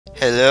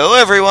Hello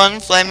everyone,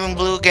 Flaming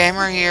Blue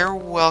Gamer here.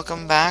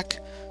 Welcome back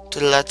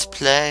to Let's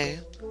Play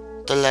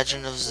The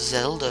Legend of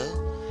Zelda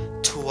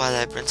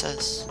Twilight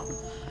Princess.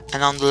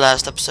 And on the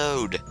last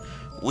episode,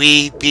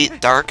 we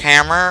beat Dark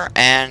Hammer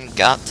and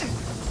got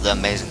the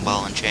amazing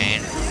ball and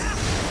chain.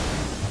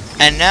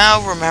 And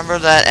now remember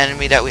that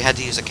enemy that we had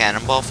to use a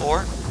cannonball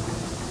for?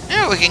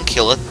 Yeah, we can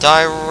kill it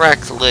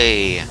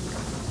directly.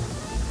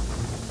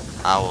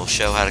 I will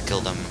show how to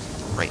kill them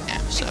right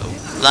now. So,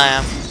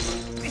 blam,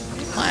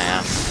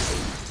 blam.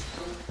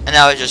 And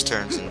now it just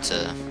turns into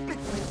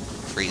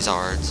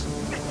freezards.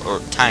 Or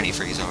tiny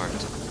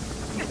freezards.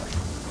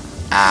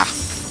 Ah.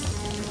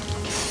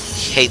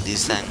 Hate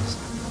these things.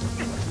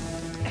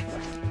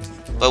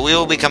 But we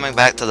will be coming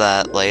back to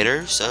that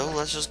later, so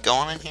let's just go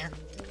on in here.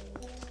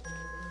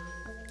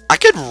 I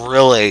could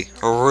really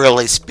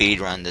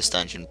speedrun this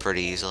dungeon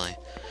pretty easily.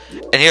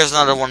 And here's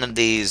another one of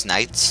these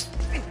knights.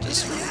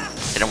 Just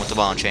hit him with the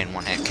ball and chain,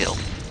 one hit kill.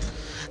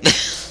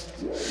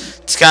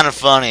 It's kind of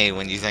funny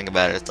when you think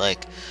about it. It's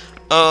like,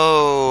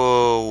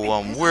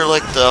 oh, we're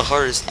like the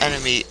hardest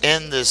enemy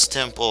in this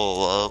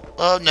temple.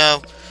 Oh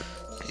no,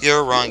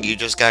 you're wrong. You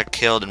just got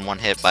killed in one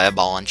hit by a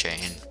ball and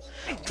chain.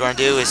 What you want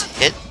to do is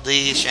hit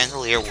the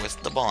chandelier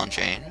with the ball and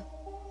chain.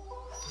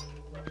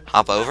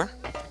 Hop over.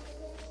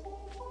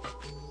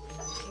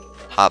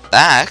 Hop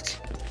back.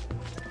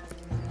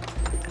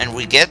 And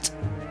we get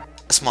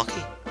a small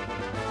key.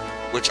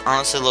 Which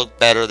honestly look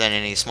better than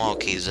any small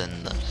keys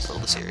in the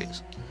Zelda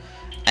series.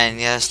 And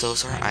yes,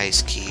 those are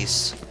ice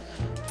keys.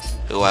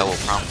 Who I will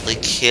promptly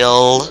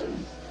kill.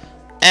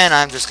 And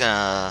I'm just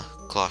gonna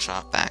claw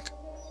shot back.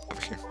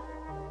 Over here.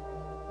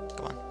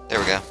 Come on. There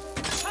we go.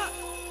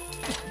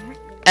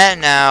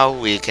 And now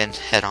we can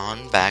head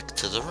on back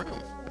to the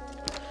room.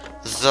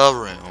 The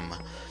Room.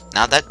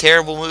 Not that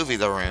terrible movie,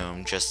 The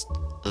Room. Just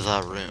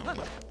The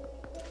Room.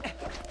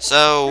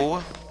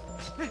 So,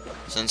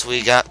 since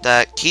we got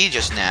that key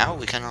just now,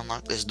 we can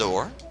unlock this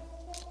door.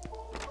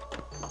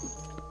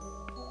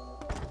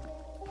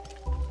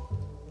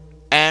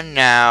 And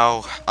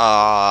now,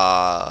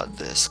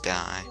 this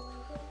guy.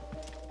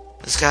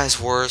 This guy's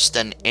worse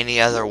than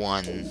any other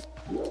one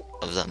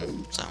of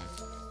them, so.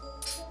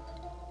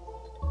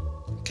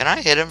 Can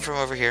I hit him from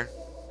over here?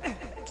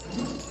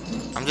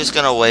 I'm just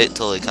gonna wait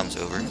till he comes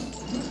over.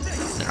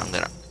 Then I'm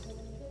gonna...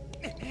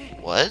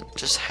 What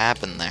just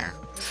happened there?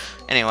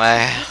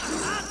 Anyway,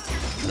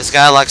 this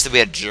guy likes to be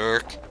a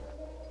jerk.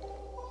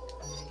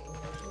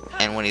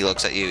 And when he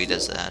looks at you, he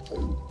does that.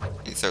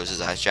 He throws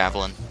his ice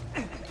javelin.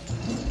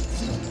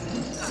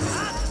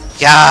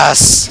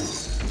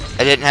 Yes!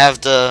 I didn't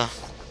have to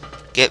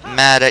get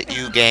mad at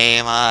you,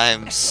 game.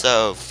 I'm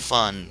so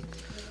fun.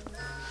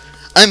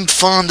 I'm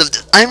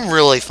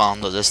really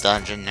fond of this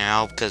dungeon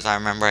now, because I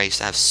remember I used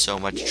to have so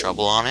much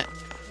trouble on it.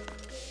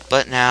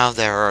 But now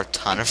there are a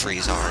ton of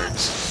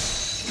freezards,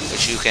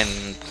 which you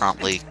can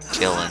promptly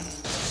kill in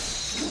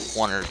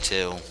one or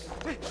two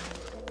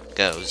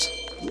goes.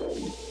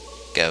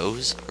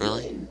 Goes?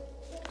 Really?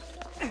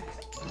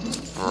 Let's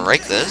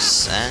break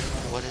this, and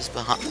what is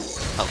behind?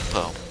 Oh,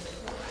 Poe.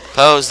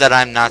 Poes that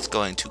I'm not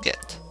going to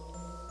get.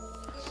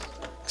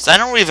 Because I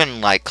don't even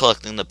like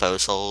collecting the Poe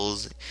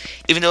souls.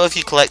 Even though if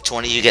you collect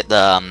 20, you get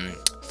the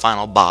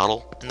final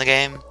bottle in the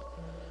game.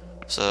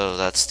 So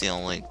that's the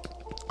only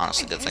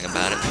honestly good thing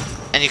about it.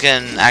 And you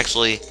can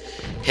actually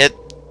hit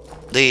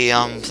the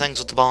things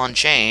with the ball and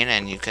chain,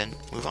 and you can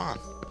move on.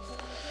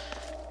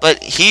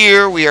 But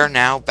here we are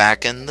now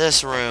back in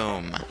this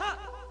room.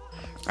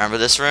 Remember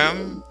this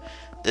room?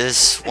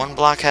 This one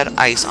block had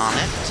ice on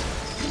it.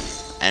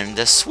 And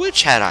the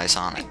switch had ice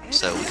on it,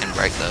 so we can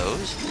break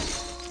those.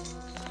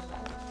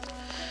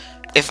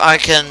 If I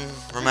can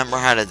remember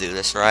how to do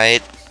this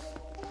right,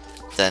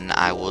 then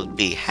I will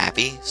be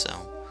happy. So,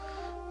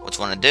 what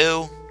you want to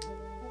do,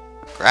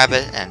 grab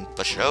it and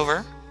push it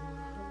over.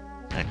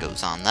 And it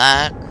goes on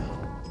that.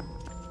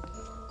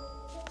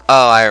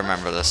 Oh, I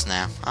remember this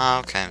now.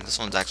 Okay, this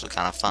one's actually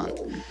kind of fun.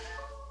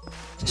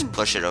 Just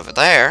push it over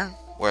there,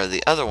 where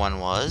the other one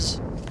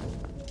was.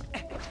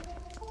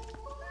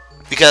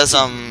 Because,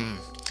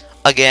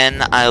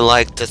 again, I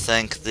like to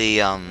thank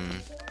the,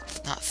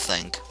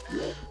 thank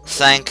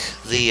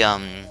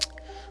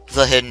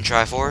the Hidden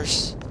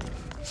Triforce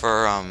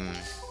for,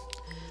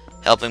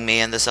 helping me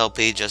in this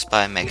LP just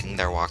by making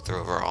their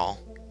walkthrough overall.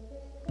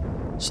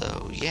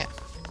 So, yeah.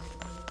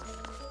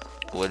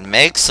 It would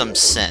make some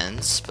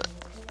sense, but...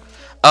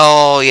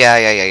 Oh, yeah,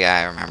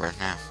 I remember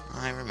now.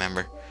 I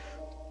remember.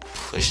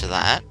 Push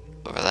that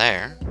over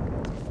there.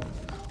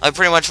 I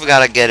pretty much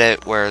gotta get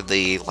it where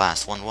the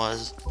last one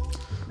was.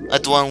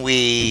 Like the one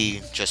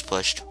we just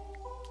pushed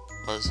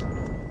was.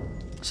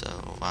 So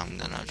I'm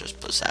gonna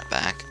just push that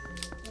back.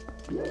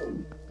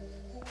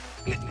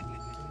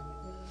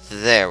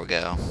 There we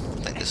go.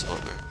 I think this is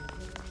what we're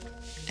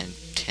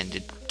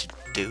intended to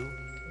do.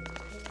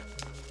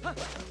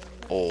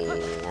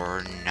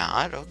 Or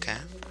not. Okay.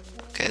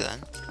 Okay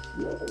then.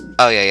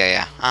 Oh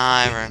yeah.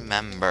 I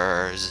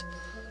remember.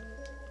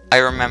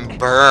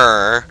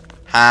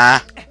 Huh?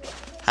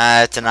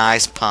 It's a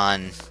nice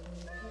pun.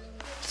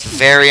 It's a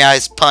very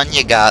nice pun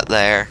you got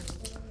there.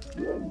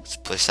 Let's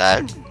push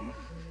that.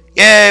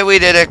 Yay, we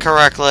did it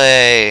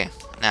correctly!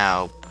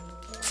 Now,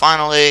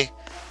 finally,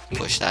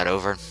 push that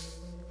over.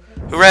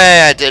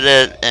 Hooray, I did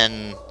it,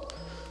 and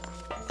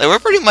they were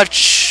pretty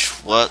much,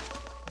 what,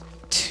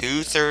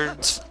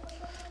 2/3?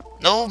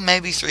 No,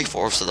 maybe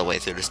 3/4 of the way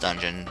through this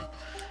dungeon.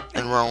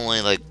 And we're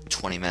only like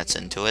 20 minutes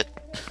into it.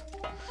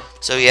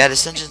 So yeah,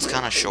 this dungeon's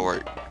kind of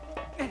short.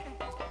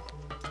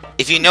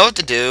 If you know what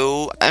to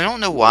do, I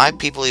don't know why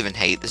people even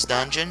hate this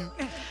dungeon.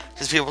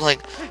 Because people are like,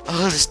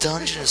 oh, this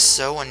dungeon is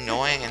so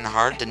annoying and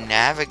hard to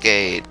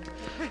navigate.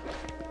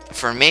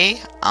 For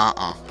me,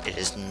 it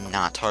is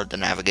not hard to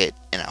navigate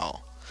in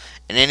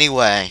any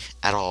way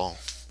at all.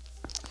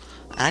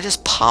 And I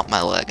just popped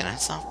my leg, and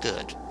that's not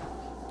good.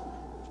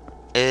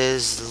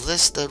 Is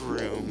this the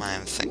room I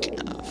am thinking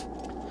of?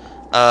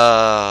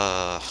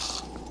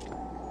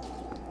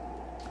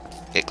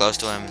 Get close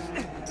to him.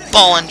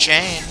 Ball and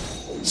chain,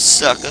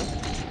 sucker.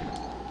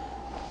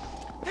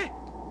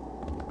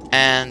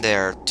 And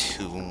there are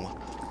 2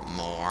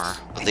 more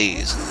of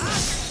these.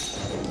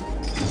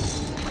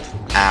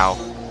 Ow.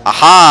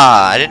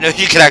 Aha! I didn't know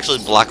you could actually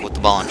block it with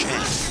the ball and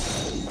chain.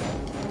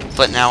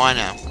 But now I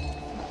know.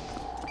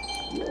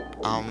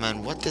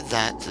 And what did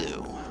that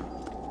do?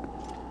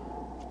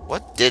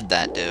 What did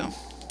that do?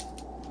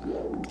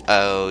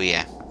 Oh,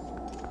 yeah.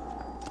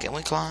 Can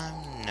we climb?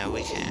 No,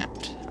 we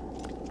can't.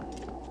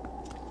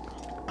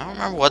 I don't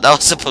remember what that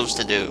was supposed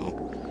to do.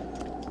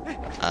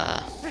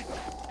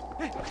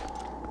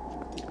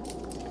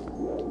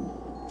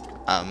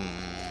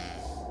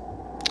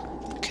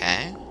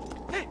 Okay.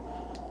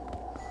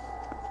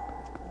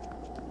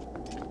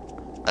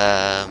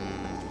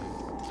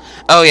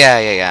 Oh, yeah,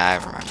 I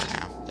remember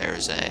now.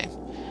 There's a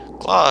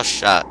claw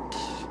shot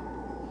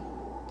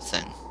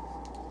thing.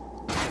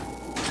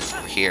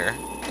 Here.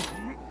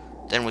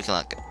 Then we can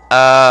look.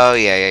 Oh,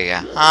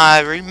 yeah. I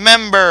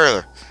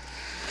remember!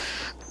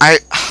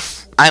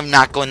 I'm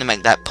not going to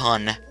make that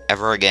pun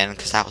ever again,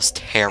 because that was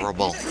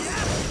terrible.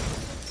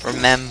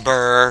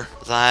 Remember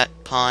that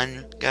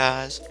pun,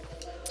 guys?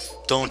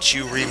 Don't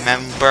you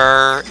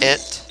remember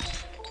it?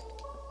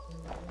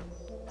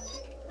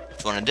 What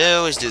you want to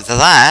do is do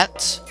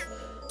that,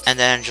 and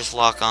then just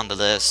lock onto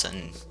this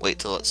and wait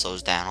till it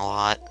slows down a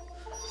lot.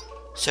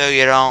 So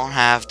you don't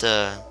have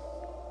to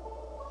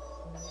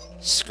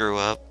screw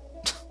up.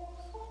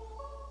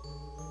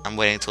 I'm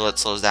waiting till it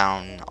slows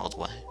down all the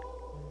way.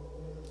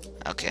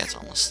 Okay, it's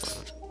almost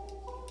slowed.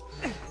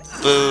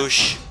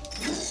 Boosh.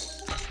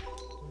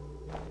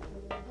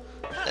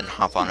 Then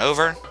hop on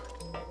over.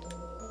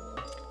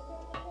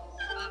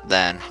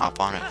 Then hop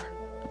on over.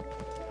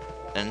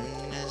 And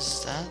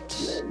is that...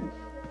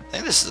 I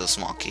think this is a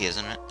small key,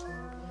 isn't it?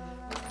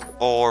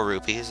 Or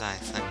rupees, I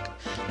think.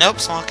 Nope,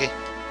 small key.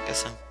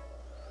 Guess so.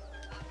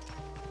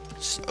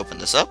 Just open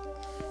this up.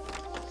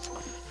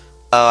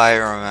 Oh, I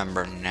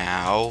remember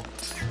now.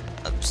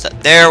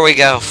 There we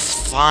go.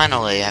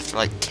 Finally, after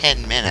like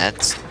 10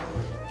 minutes.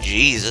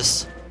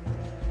 Jesus.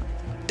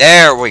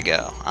 There we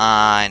go.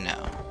 I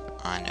know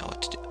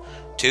what to do.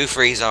 2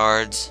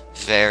 freezards.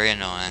 Very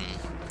annoying.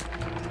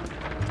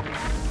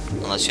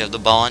 Unless you have the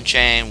ball and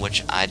chain,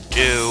 which I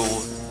do.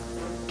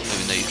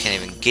 Even though you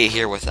can't even get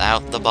here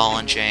without the ball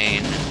and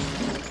chain.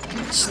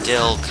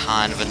 Still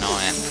kind of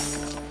annoying.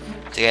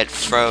 To get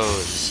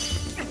froze.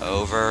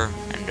 Over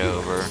and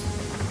over.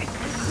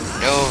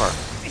 And over.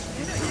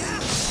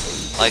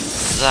 Like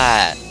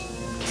that.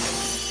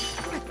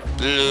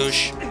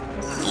 Bloosh.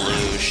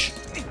 Bloosh.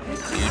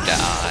 You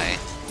die.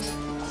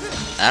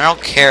 And I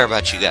don't care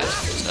about you guys.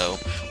 So,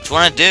 what you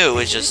want to do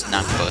is just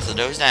knock both of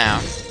those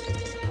down.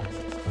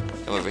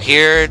 Go over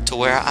here to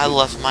where I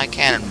left my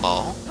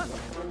cannonball.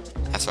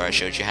 After I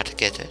showed you how to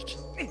get it.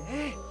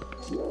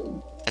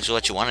 Actually,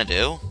 what you want to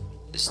do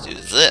is do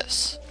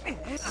this.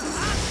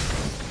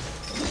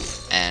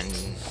 And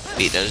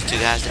beat those 2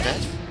 guys to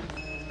death.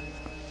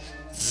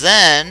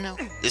 Then,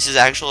 this is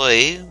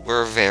actually,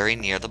 we're very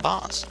near the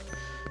boss.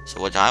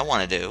 So what I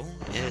want to do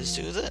is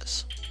do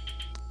this.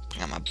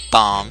 Bring out my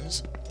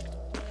bombs.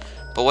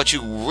 But what you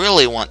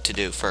really want to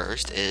do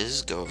first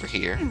is go over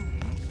here.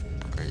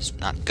 Or is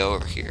not go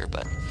over here,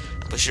 but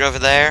push it over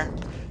there.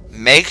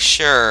 Make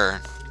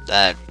sure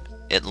that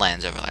it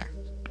lands over there.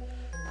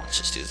 Let's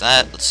just do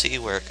that. Let's see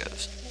where it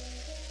goes.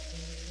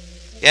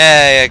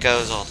 Yay, it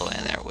goes all the way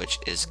in there, which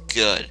is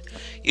good.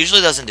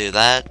 Usually doesn't do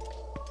that.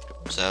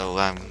 So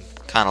I'm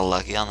kind of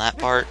lucky on that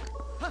part.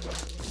 I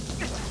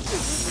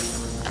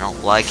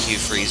don't like you,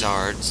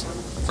 Freezards.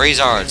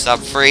 Freezard, stop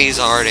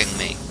Freezarding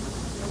me.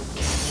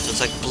 So it's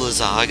like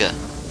Blizzeta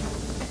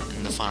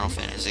in the Final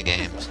Fantasy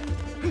games.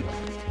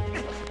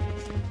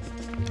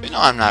 You know,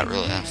 I'm not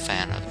really a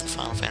fan of the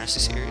Final Fantasy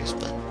series,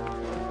 but...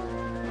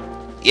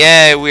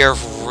 Yay, we are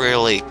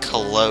really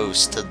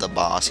close to the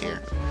boss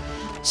here.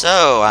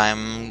 So,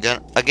 I'm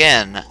gonna...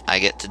 Again, I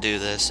get to do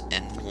this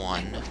in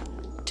one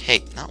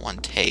take. Not one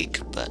take,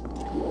 but...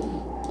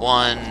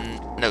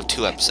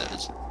 2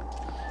 episodes.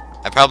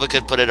 I probably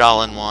could put it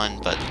all in one,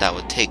 but that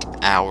would take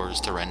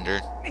hours to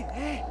render.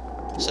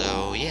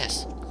 So,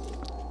 yes.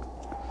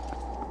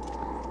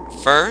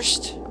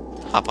 first,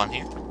 hop on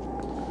here.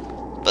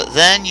 But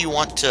then you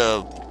want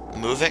to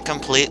move it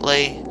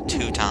completely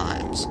 2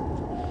 times.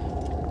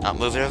 Now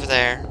move it over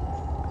there.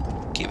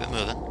 Keep it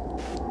moving.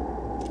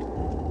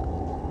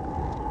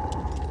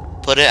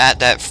 Put it at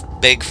that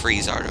big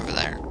freeze art over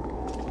there.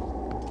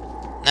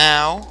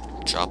 Now,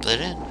 drop it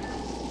in.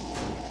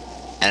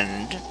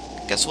 And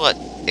guess what?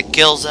 It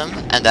kills him,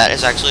 and that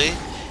is actually...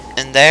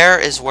 And there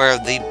is where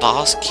the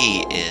boss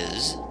key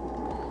is.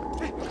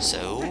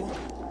 So...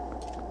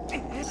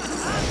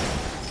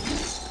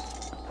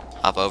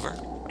 hop over.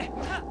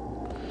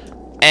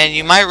 And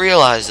you might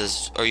realize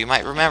this, or you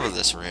might remember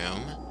this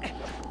room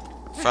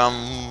from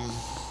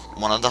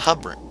one of the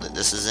hub rooms.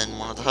 This is in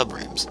one of the hub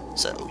rooms.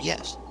 So,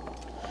 yes.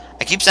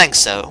 I keep saying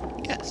so,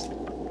 yes.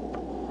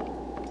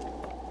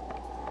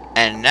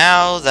 And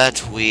now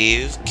that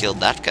we've killed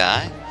that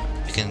guy,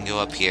 we can go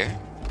up here.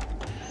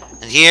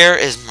 And here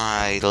is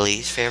my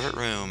least favorite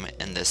room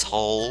in this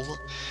whole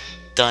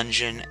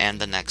dungeon and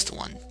the next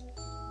one.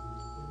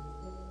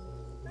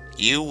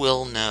 You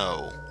will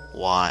know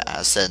why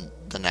I said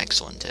the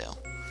next one too.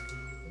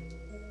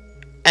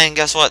 And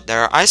guess what?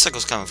 There are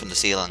icicles coming from the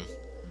ceiling.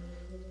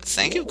 I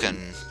think you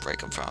can break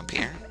them from up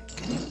here.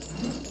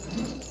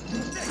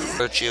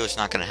 Hurt you, it's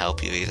not going to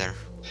help you either.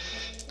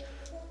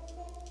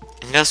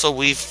 And guess what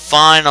we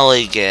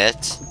finally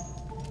get?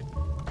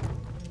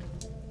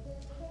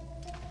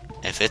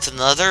 If it's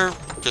another,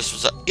 this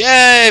was a,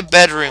 yay,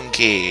 bedroom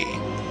key.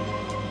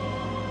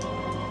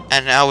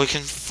 And now we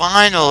can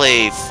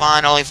finally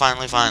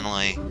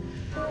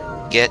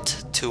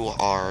get to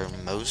our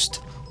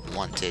most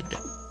wanted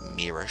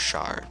mirror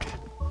shard.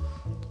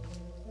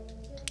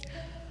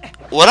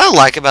 What I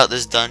like about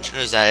this dungeon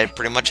is that it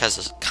pretty much has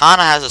a,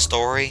 kinda has a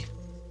story.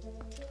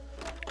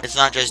 It's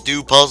not just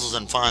do puzzles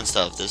and find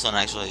stuff. This one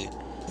actually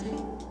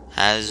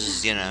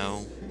has, you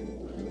know,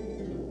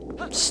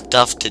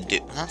 stuff to do.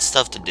 Not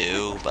stuff to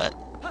do, but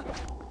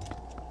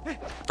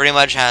pretty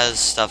much has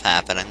stuff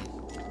happening.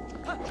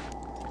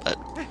 But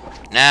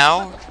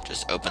now,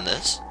 just open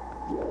this.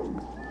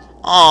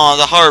 Aw,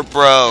 the heart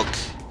broke.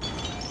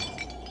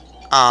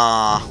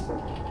 Aw.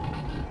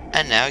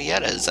 And now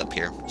Yetta is up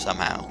here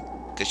somehow.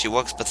 Because she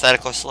walks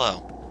pathetically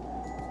slow.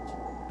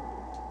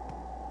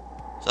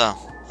 So,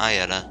 hi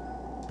Yetta.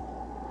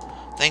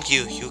 Thank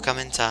you, you come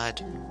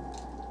inside.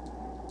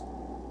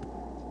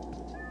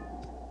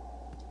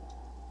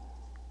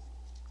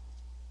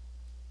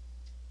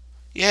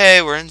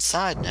 Yay, we're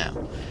inside now.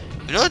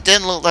 You know, it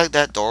didn't look like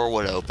that door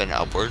would open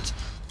upwards.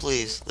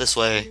 Please, this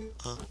way.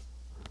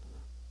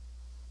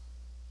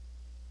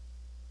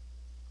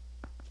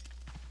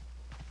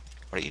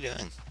 What are you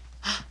doing?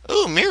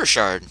 Ooh, mirror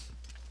shard.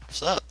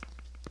 What's up?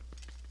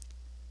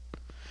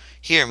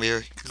 Here,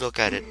 mirror, look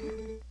at it.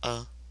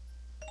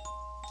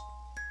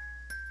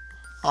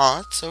 Aw,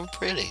 that's so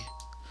pretty.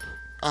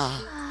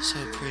 So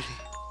pretty.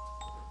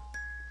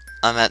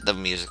 I meant the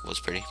music was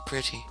pretty.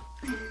 Pretty.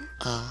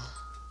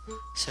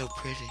 So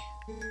pretty.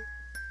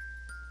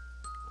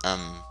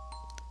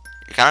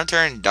 You're kind of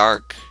turning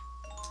dark.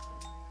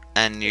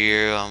 And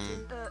you're,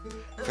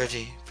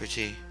 pretty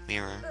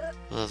mirror.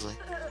 Lovely.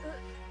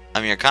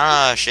 You're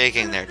kind of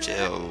shaking there,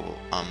 too.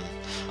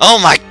 Oh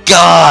my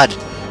god!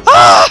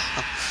 Ah!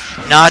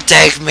 Not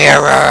take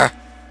mirror!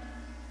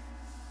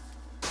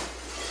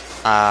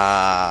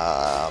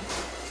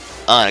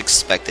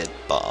 Unexpected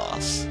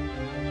boss.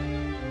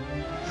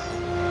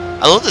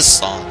 I love this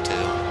song, too.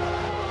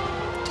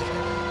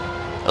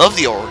 I love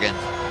the organ.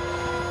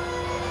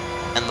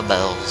 And the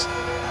bells.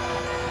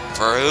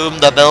 For whom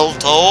the bell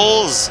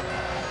tolls.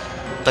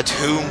 But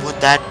whom would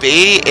that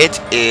be?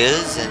 It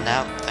is, and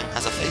that thing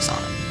has a face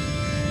on it.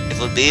 It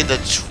would be the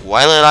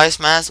Twilight Ice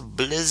Mask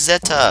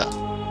Blizzeta.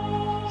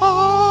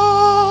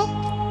 Ah.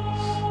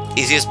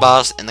 Easiest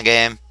boss in the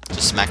game.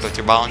 Just smack it with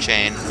your ball and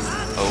chain.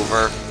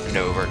 Over and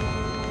over.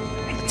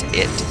 That's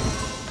it.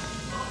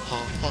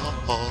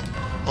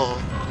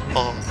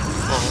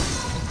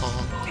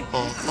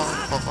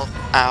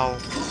 Ow,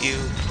 you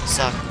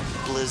suck,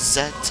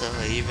 Blizzeta.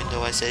 Even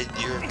though I said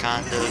you're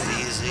kind of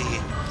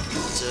easy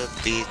to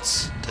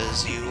beat,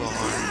 cause you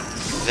are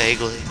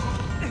vaguely.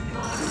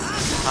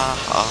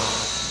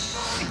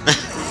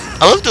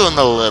 I love doing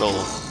the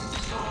little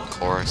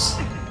chorus.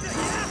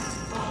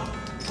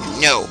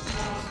 No,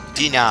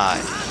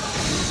 denied.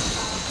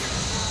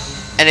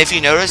 And if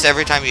you notice,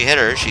 every time you hit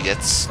her, she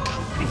gets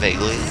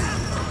vaguely,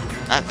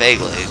 not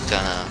vaguely,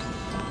 kinda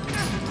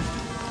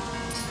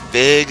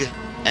big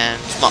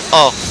and small.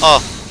 Oh,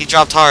 he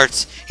dropped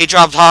hearts. He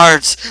dropped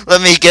hearts.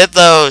 Let me get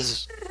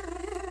those.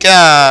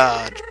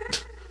 God.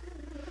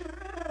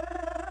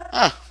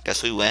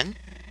 Guess we win.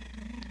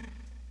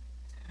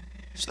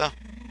 So,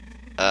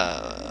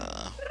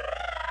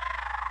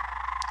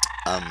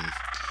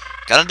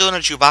 kinda doing a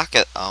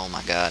Chewbacca. Oh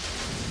my god.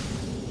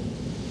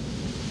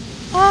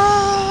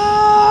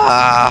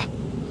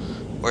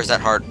 Where's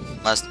that heart?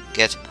 Must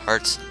get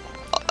hearts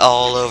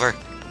all over.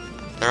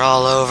 They're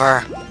all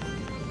over.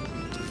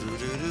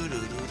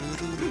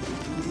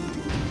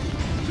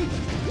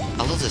 I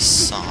love this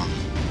song.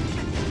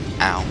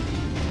 Ow.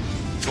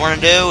 What you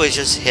want to do is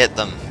just hit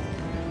them.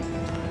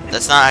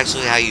 That's not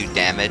actually how you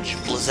damage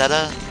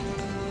Blizzeta.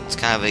 It's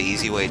kind of an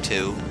easy way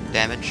to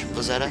damage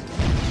Blizzeta.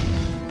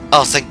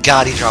 Oh, thank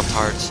God he dropped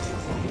hearts.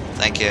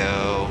 Thank you.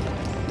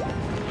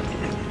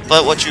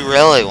 But what you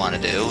really want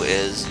to do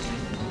is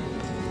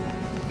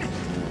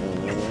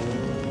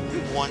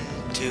 1,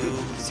 2,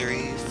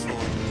 3, 4,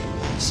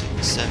 5,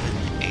 6, 7,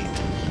 8, 9.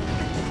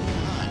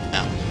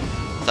 No.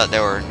 Thought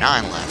there were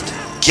 9 left.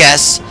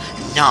 Guess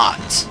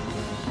not.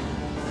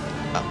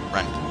 Oh,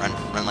 run, run,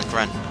 run like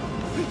run.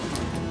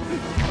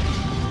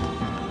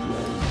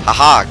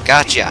 Haha,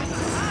 gotcha.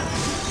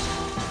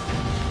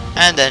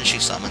 And then she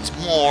summons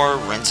more,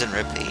 rinse and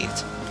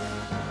repeat.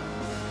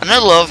 And I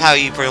love how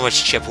you pretty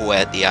much chip away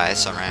at the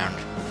ice around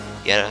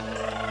Yetta.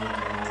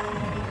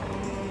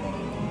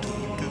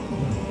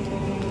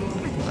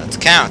 Let's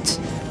count.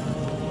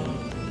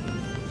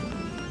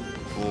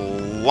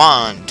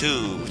 1,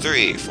 2,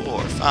 3,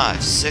 4,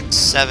 5, 6,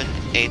 7,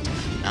 8,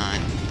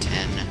 9,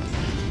 10.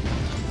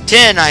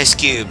 10 ice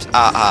cubes!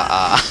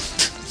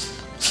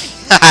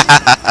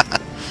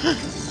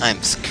 I'm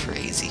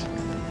crazy.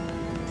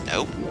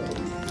 Nope.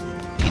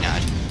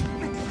 Denied.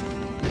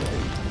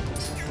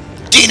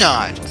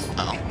 Denied!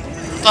 Oh.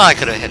 Thought I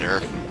could have hit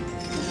her.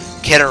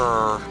 Get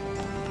her!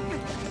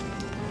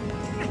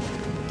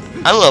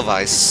 I love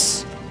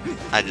ice.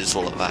 I just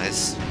love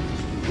ice.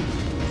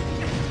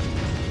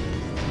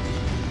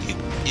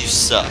 You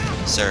suck,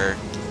 sir,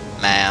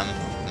 ma'am,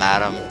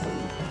 madam.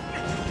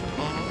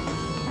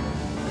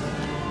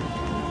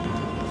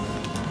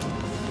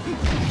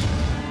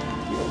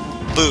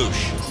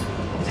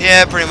 Boosh.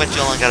 Yeah, pretty much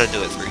you only gotta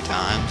do it 3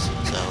 times,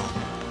 so.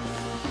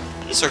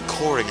 This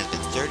recording has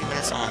been 30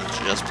 minutes long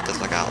just because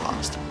I got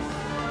lost.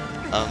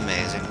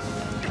 Amazing.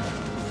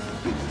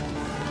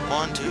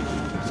 1, 2, 3,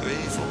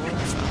 4,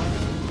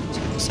 5,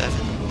 6,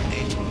 7,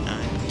 8,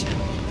 9,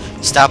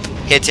 10. Stop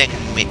hitting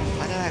me.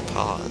 Why did I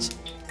pause?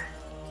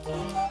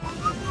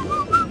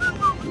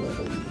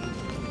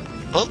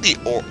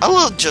 I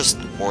love just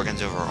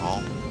organs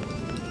overall.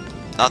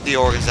 Not the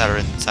organs that are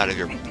inside of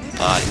your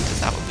body, because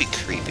that would be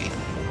creepy.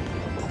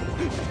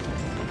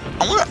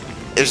 I wanna...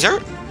 Is there...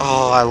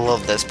 Oh, I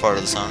love this part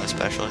of the song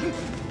especially.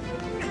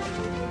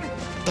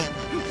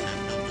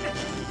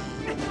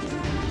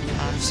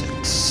 5,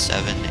 6,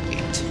 7,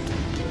 8.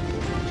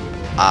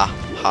 Ah,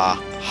 ha,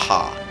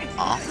 ha.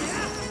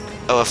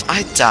 Oh, if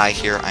I die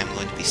here, I'm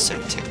going to be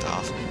so ticked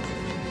off.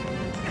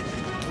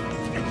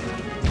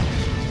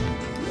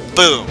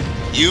 Boom!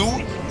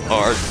 You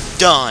are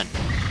done!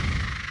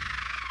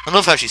 I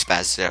love how she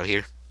spazzes out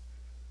here.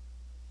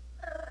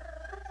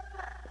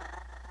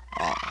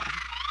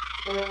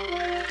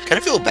 Kind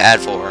of feel bad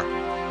for her.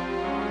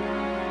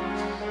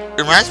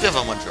 It reminds me of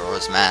a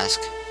Majora's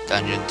Mask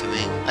dungeon to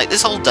me. Like,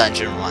 this whole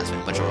dungeon reminds me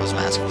of Majora's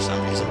Mask for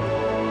some reason.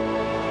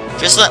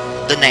 Just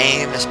the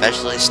name,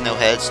 especially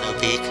Snowhead,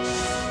 Snowpeak.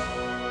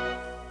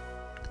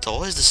 It's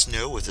always the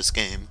snow with this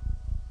game.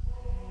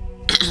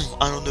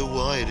 I don't know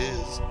why it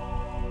is.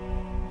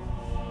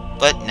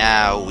 But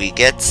now we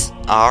get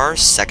our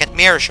second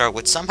mirror shard,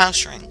 which somehow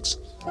shrinks.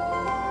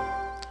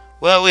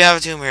 Well, we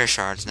have 2 mirror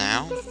shards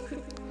now.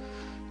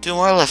 2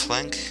 more left,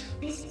 Link.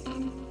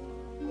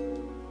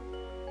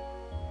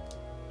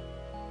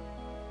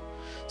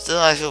 Still,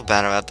 I feel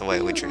bad about the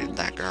way we treated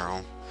that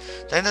girl.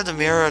 Saying that the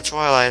mirror of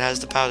Twilight has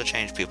the power to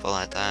change people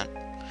like that.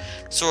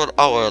 Sword of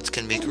all worlds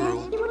can be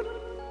cruel.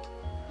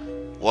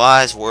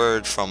 Wise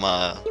word from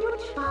a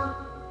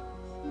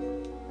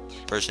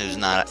person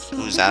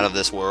who's out of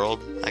this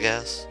world, I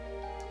guess.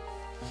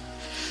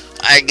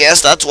 I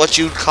guess that's what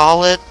you'd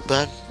call it,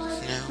 but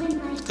you know,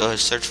 let's go ahead and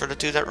search for the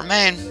 2 that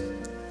remain.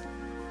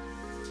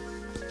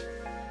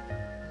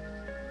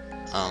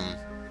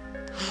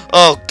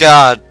 Oh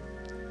God.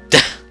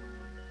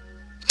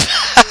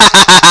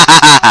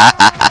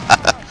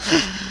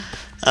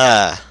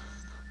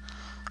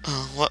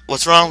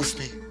 What's wrong with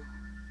me?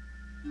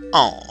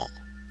 Oh,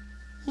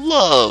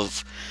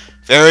 love.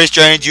 Very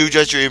strange. You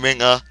just dreaming.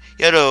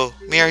 Yeto,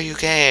 mirror you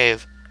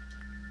cave.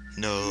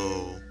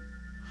 No.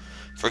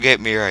 Forget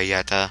mirror,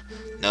 Yetta.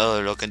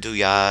 No, look into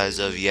your eyes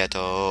of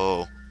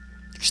Yeto.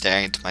 You're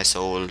staring into my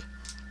soul.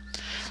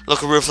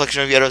 Look, a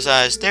reflection of Yeto's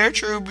eyes. Their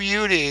true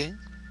beauty.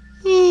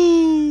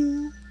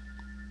 Ooh.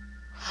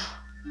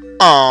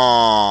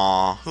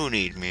 Aww. Who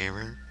need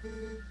mirror?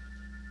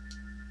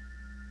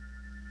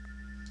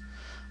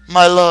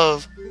 My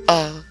love.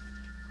 Aww.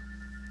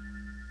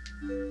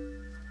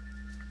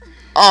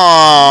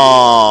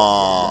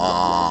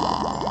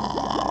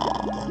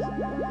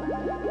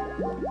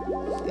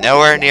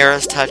 Nowhere near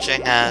as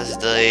touching as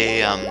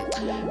the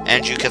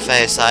Andrew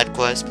Cafe side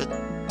quest, but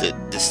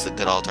this is a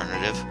good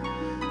alternative.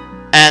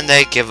 And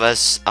they give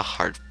us a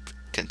heart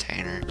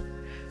container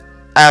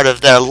out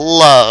of their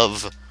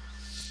love.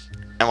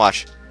 And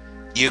watch,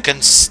 you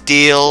can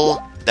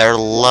steal their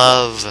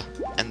love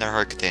and their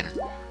heart container.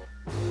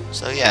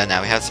 So yeah,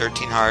 now we have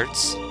 13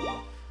 hearts.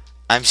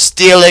 I'm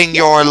stealing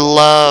your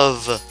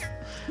love.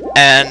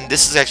 And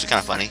this is actually kind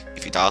of funny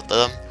if you talk to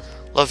them.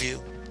 Love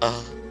you.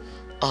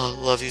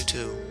 Love you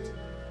too.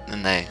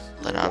 And they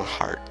let out a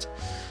heart.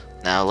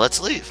 Now let's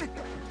leave.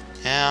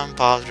 Yeah, I'm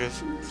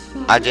positive.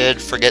 I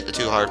did forget the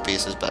 2 heart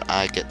pieces, but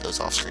I get those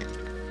off screen.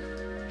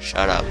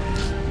 Shut up.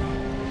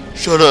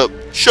 Shut up.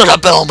 Shut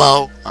up,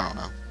 Elmo! I don't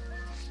know.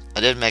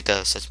 I did make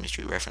a Sesame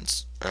Street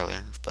reference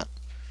earlier, but...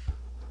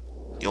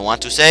 You'll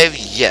want to save?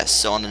 Yes.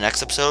 So on the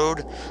next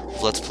episode,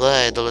 let's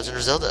play The Legend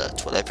of Zelda,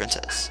 Twilight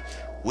Princess.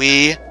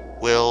 We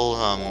will,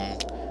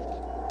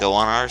 go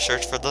on our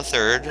search for the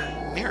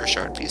 3rd mirror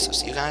shard piece. So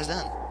see you guys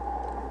then.